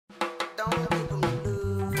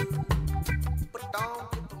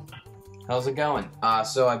How's it going?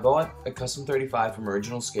 So I bought a custom 35 from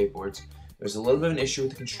Original Skateboards. There's a little bit of an issue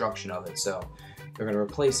with the construction of it, so they're going to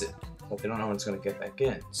replace it, but they don't know when it's going to get back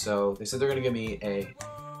in. So they said they're going to give me a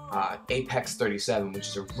Apex 37, which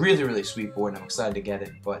is a really, really sweet board, and I'm excited to get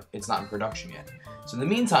it, but it's not in production yet. So in the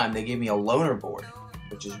meantime, they gave me a loaner board,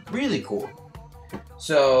 which is really cool.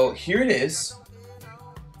 So here it is,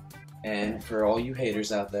 and for all you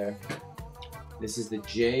haters out there, this is the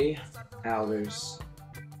Jay Alders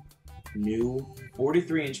new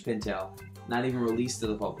 43-inch Pintail, not even released to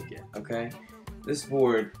the public yet, okay? This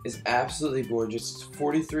board is absolutely gorgeous. It's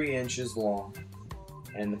 43 inches long,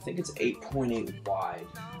 and I think it's 8.8 wide.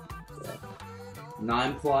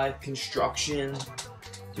 9-ply construction.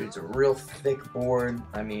 Dude, it's a real thick board.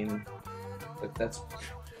 I mean, it's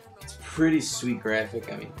pretty sweet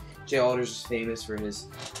graphic. I mean, Jay Alders is famous for his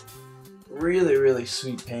really, really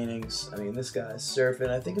sweet paintings. I mean, this guy's surfing.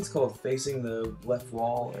 I think it's called Facing the Left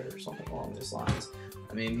Wall or something along those lines.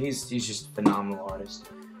 I mean, he's just a phenomenal artist.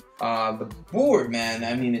 The board, man,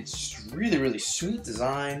 I mean, it's just really, really sweet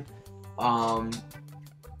design.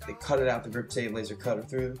 They cut it out, the grip tape, laser cutter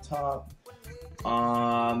through the top.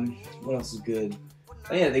 What else is good?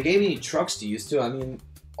 Oh, yeah, they gave me trucks to use too. I mean,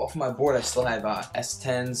 off my board, I still have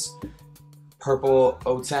S10s, purple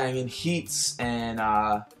Otang and Heats, and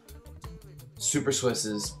Super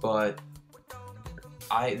Swisses, but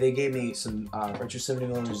they gave me some retro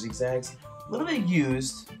 70mm zigzags, a little bit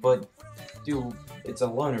used, but dude, it's a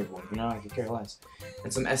loaner board, you know, I could care less,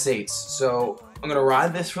 and some S8s. So I'm gonna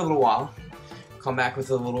ride this for a little while, come back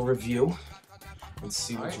with a little review, and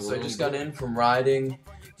see what you. So I just got in from riding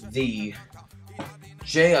the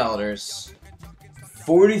Jay Alders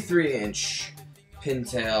 43-inch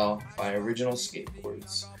Pintail by Original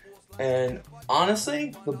Skateboards. And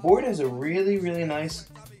honestly, the board has a really, really nice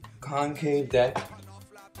concave deck.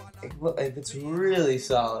 It's really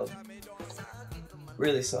solid.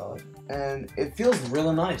 Really solid. And it feels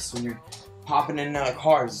really nice when you're popping in and out of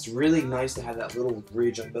cars. It's really nice to have that little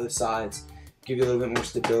ridge on both sides. Give you a little bit more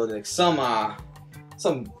stability. Like some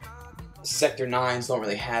Sector 9s don't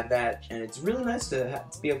really have that. And it's really nice to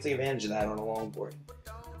be able to take advantage of that on a longboard.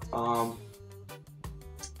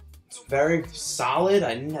 Very solid.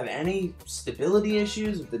 I didn't have any stability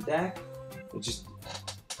issues with the deck. It's just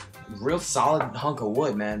real solid hunk of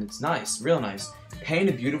wood, man. It's nice, real nice.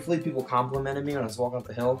 Painted beautifully. People complimented me when I was walking up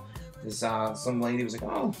the hill. Some lady was like,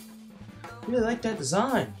 "Oh, I really like that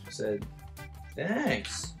design." I said,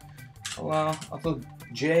 "Thanks." Well, I thought,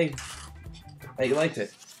 Jay, that you liked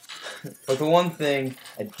it. But the one thing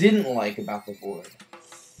I didn't like about the board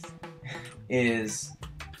is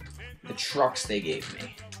the trucks they gave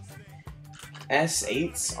me.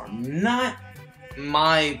 S8s are not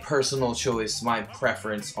my personal choice, my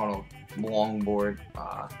preference on a longboard.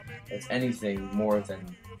 It's anything more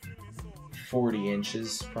than 40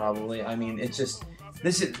 inches, probably. I mean, it's just,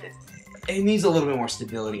 it needs a little bit more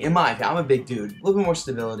stability. In my opinion, I'm a big dude, a little bit more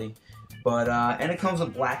stability. But, and it comes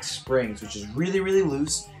with black springs, which is really, really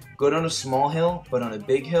loose. Good on a small hill, but on a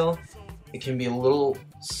big hill, it can be a little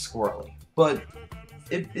squirrely. But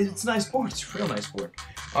it's a nice board, it's a real nice board.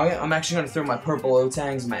 I'm actually going to throw my purple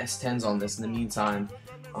Otangs and my S10s on this in the meantime.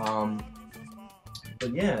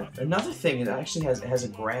 But yeah, another thing, it actually has a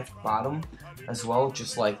graphed bottom as well,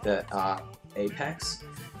 just like the Apex.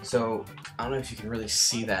 So I don't know if you can really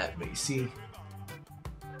see that, but you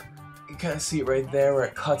kind of see it right there where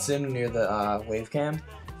it cuts in near the wave cam.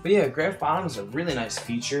 But yeah, graphed bottom is a really nice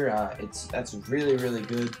feature. That's really, really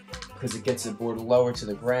good because it gets the board lower to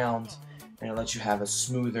the ground and it lets you have a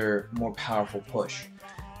smoother, more powerful push.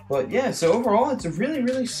 But yeah, so overall, it's a really,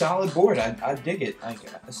 really solid board. I dig it. I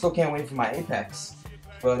still can't wait for my Apex.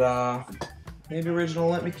 But maybe Original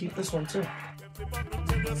will let me keep this one too.